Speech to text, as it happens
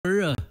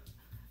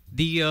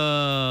the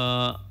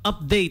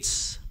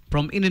updates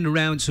from in and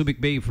around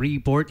Subic Bay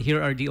Freeport.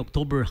 Here are the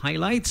October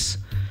highlights.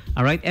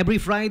 All right, every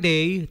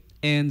Friday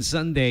and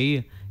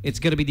Sunday, it's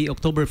going to be the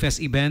Oktoberfest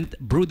event.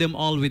 Brew them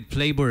all with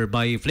flavor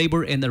by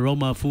Flavor and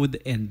Aroma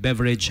Food and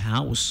Beverage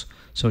House.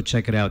 So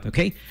check it out,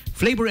 okay?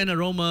 Flavor and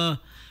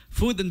Aroma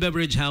Food and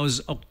Beverage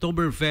House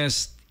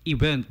Oktoberfest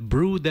event.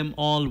 Brew them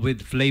all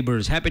with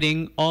flavors.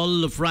 Happening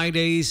all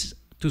Fridays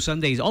to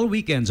Sundays, all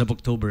weekends of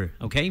October,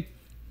 okay?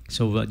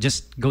 So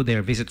just go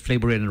there, visit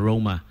Flavor and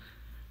Aroma.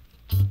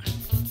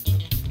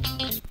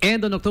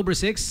 And on October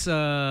 6,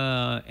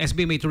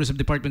 SBMA Tourism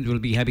Department will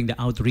be having the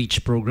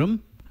outreach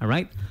program. All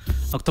right.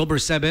 October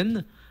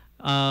 7,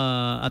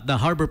 at the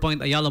Harbor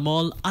Point Ayala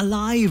Mall,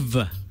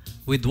 Alive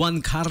with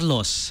Juan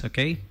Carlos.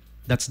 Okay.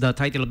 That's the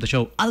title of the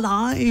show.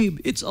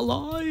 Alive! It's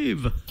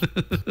alive!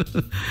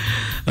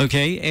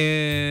 Okay,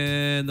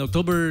 and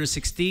October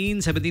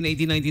 16, 17,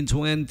 18, 19,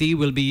 20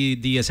 will be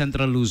the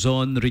Central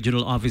Luzon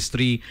Regional Office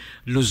 3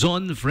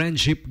 Luzon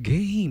Friendship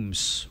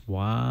Games.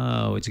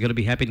 Wow! It's gonna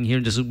be happening here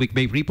in the Subic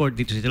Bay Freeport.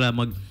 Dito sila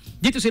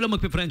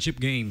magpe-friendship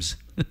games.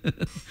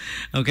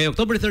 Okay,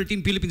 October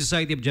 13, Philippine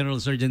Society of General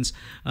Surgeons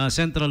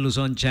Central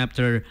Luzon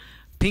Chapter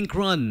Pink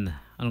Run.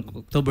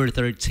 October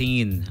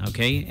 13,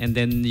 okay? And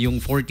then yung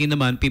 14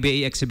 naman,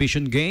 PBA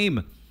Exhibition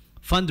Game.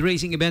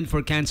 Fundraising event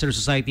for Cancer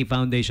Society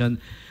Foundation.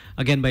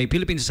 Again, by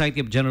Philippine Society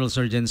of General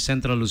Surgeons,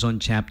 Central Luzon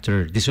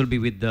Chapter. This will be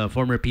with the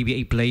former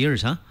PBA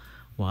players, huh?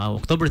 Wow.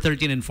 October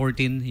 13 and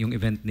 14, yung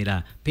event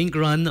nila. Pink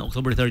Run,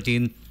 October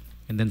 13.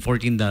 And then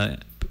 14, the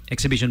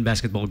exhibition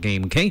basketball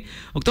game, okay?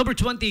 October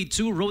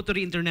 22,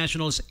 Rotary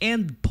Internationals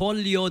and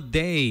Polio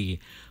Day.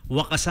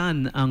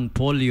 Wakasan ang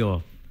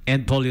polio.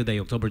 And Polio Day,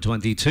 October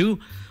 22.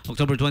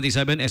 October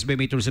 27,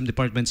 SBMA Tourism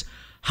Department's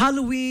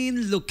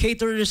Halloween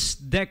Locators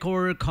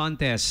Decor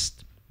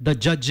Contest. The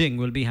judging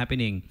will be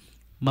happening.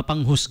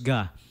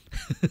 Mapanghusga.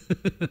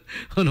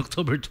 On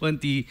October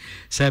 27.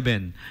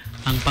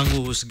 Ang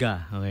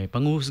panghuhusga. Okay,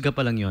 panghuhusga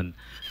pa lang yun.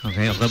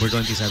 Okay, October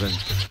 27.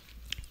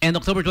 And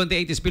October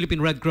 28 is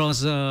Philippine Red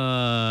Cross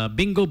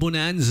Bingo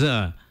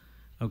Bonanza.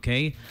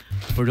 Okay,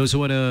 for those who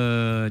want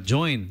to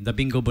join the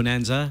Bingo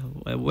Bonanza,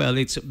 well,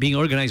 it's being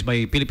organized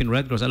by Philippine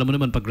Red Cross. Alam mo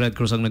naman, pag Red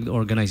Cross ang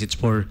nag-organize, it's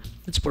for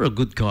a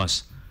good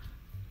cause.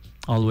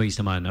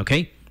 Always naman,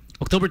 okay?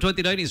 October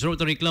 29 is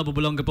Rotary Club of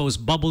Olongapo's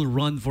Bubble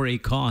Run for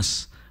a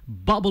Cause.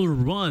 Bubble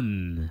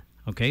Run,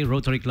 okay?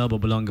 Rotary Club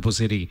of Olongapo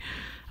City.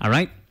 All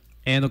right?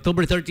 And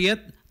October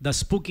 30th, the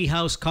Spooky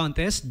House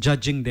Contest,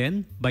 judging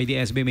then by the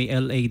SBMA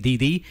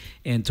LADD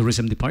and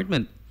Tourism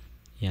Department.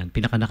 Yan,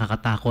 pinaka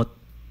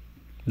nakakatakot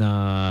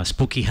na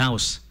spooky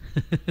house.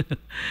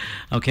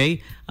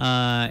 Okay,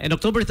 and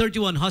October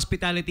 31,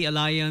 Hospitality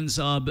Alliance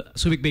of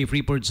Subic Bay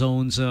Freeport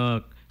Zone's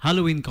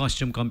Halloween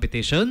costume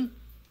competition,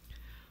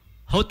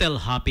 hotel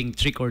hopping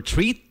trick or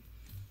treat,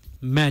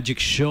 magic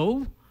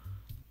show,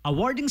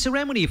 awarding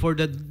ceremony for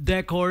the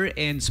decor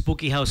and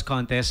spooky house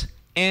contest,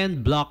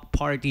 and block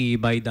party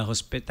by the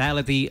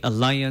Hospitality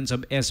Alliance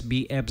of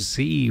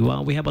SBFC.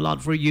 Wow, we have a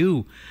lot for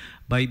you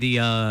by the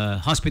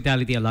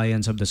Hospitality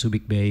Alliance of the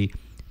Subic Bay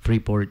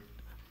Freeport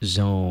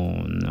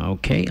Zone.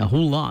 Okay, a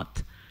whole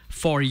lot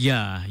for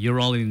ya. You're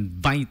all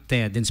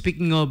invited. And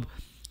speaking of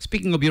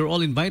you're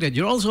all invited,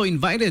 you're also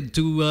invited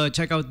to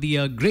check out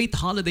the great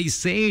holiday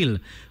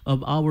sale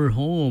of our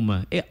home.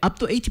 Up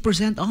to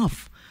 80%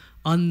 off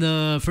on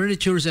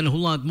furnitures and a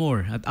whole lot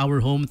more at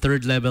our home,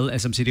 third level,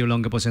 SM City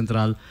Olongapo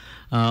Central.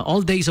 All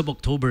days of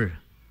October.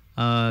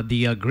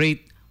 The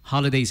great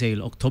holiday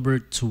sale, October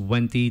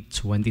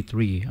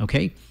 2023.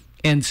 Okay,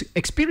 and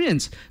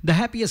experience the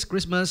happiest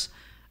Christmas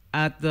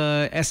at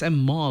the SM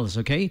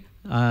malls, okay?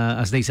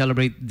 As they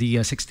celebrate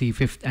the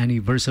 65th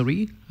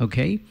anniversary,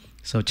 okay?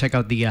 So check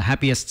out the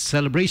happiest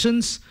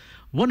celebrations,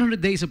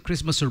 100 days of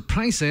Christmas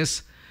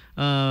surprises,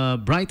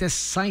 brightest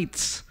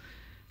sights,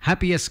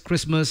 happiest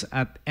Christmas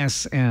at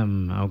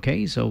SM,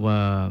 okay? So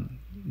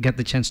get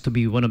the chance to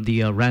be one of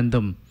the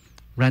random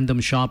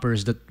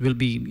shoppers that will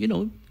be,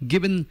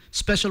 given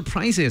special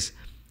prizes,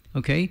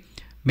 okay?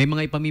 May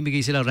mga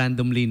ipamimigay sila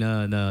randomly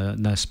na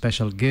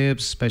special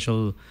gifts,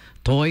 special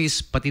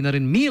toys, pati na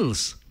rin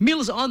meals.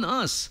 Meals on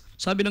us,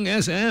 sabi ng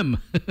SM.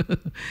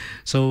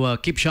 So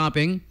keep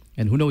shopping,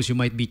 and who knows, you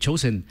might be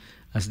chosen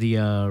as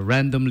the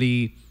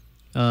randomly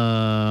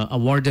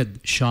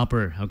awarded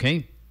shopper,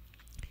 okay?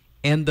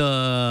 And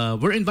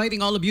we're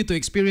inviting all of you to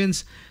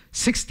experience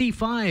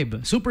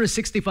 65, Super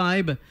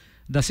 65,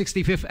 the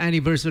 65th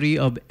anniversary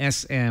of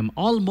SM.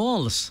 All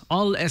malls,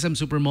 all SM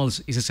Super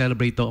Malls is a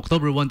celebrate to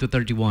October 1 to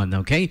 31,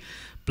 okay?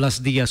 Plus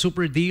the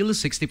super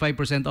deals,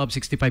 65% off,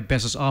 65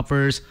 pesos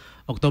offers,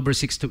 October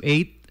 6 to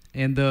 8.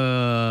 And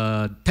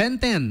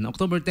 10-10,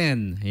 October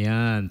 10,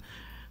 yan.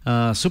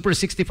 Super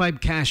 65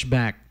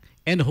 cashback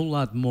and a whole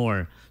lot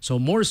more. So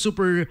more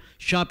super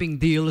shopping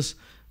deals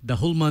the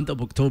whole month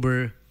of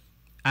October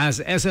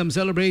as SM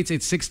celebrates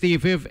its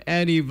 65th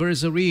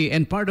anniversary.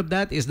 And part of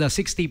that is the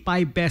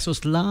 65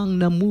 pesos lang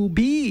na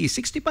movie.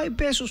 65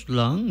 pesos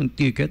lang ang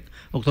ticket.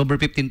 October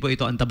 15 po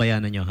ito, ang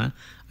tabayanan nyo, ha?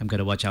 I'm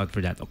gonna watch out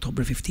for that.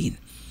 October 15.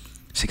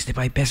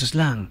 65 pesos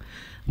lang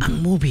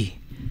ang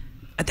movie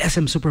at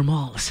SM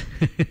Supermalls.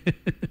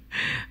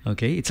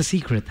 Okay, it's a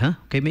secret, ha?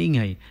 Okay,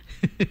 maingay.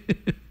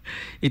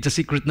 It's a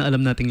secret na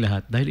alam nating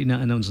lahat dahil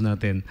ina-announce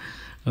natin.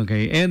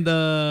 Okay, and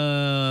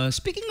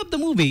speaking of the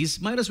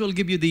movies, might as well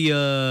give you the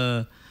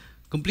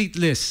complete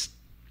list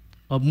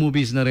of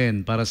movies na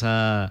rin para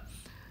sa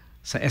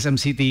SM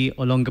City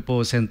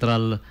Olongapo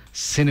Central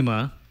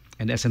Cinema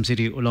and SM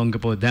City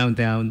Olongapo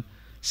Downtown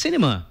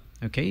Cinema.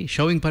 Okay,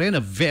 showing pa rin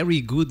A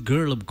Very Good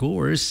Girl, of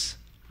course.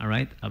 All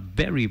right, A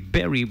Very,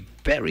 Very,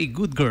 Very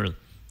Good Girl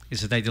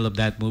is the title of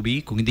that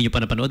movie. Kung hindi nyo pa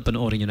napanood,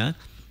 panoorin nyo na.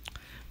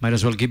 Might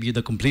as well give you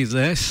the complete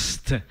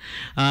list.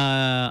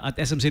 At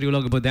SM City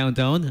Olongapo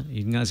Downtown,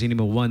 yun nga,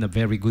 Cinema 1, A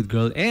Very Good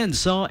Girl, and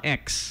Saw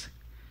X,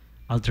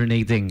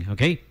 alternating.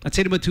 Okay? At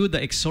Cinema 2,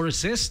 The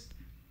Exorcist.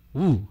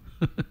 Ooh.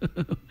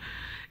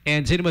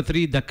 And Cinema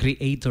 3, The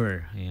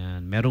Creator.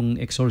 Ayan. Merong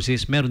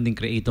Exorcist, meron ding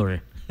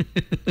Creator.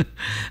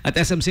 At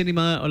SM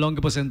Cinema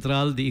Olongapo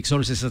Central, The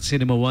Exorcist at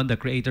Cinema 1, The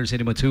Creator,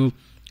 Cinema 2,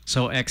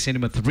 Saw X,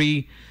 Cinema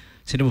 3,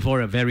 Cinema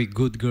 4, A Very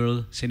Good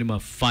Girl, Cinema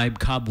 5,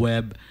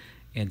 Cobweb,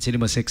 and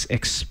Cinema 6,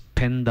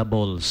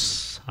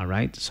 Expendables.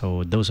 Alright,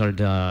 so those are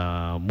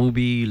the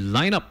movie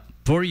lineup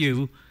for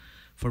you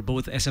for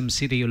both SM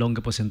City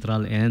Olongapo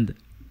Central and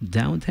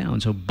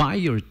Downtown. So buy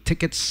your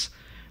tickets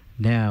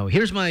now.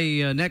 Here's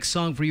my next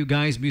song for you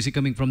guys. Music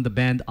coming from the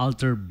band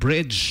Alter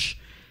Bridge.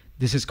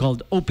 This is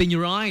called Open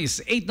Your Eyes.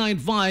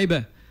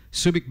 895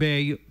 Subic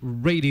Bay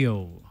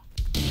Radio.